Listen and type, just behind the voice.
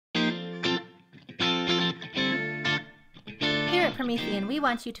Here at Promethean, we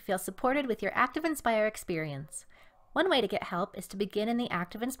want you to feel supported with your ActivInspire experience. One way to get help is to begin in the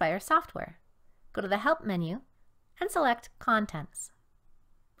ActivInspire software. Go to the Help menu and select Contents.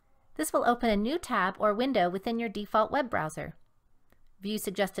 This will open a new tab or window within your default web browser. View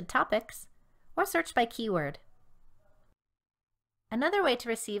suggested topics or search by keyword. Another way to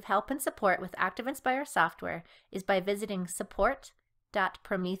receive help and support with ActivInspire software is by visiting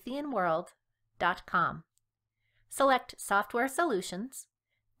support.prometheanworld.com. Select Software Solutions,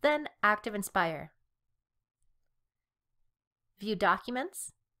 then ActivInspire. View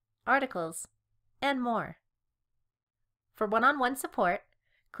documents, articles, and more. For one-on-one support,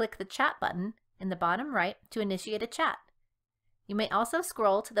 click the Chat button in the bottom right to initiate a chat. You may also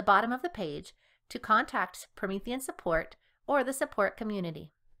scroll to the bottom of the page to contact Promethean support or the support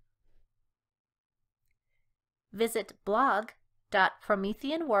community. Visit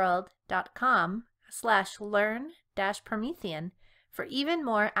blog.prometheanworld.com/learn-promethean for even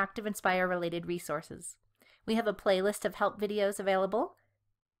more ActivInspire related resources. We have a playlist of help videos available,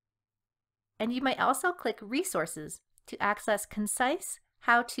 and you might also click Resources to access concise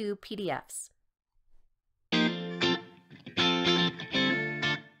how-to PDFs.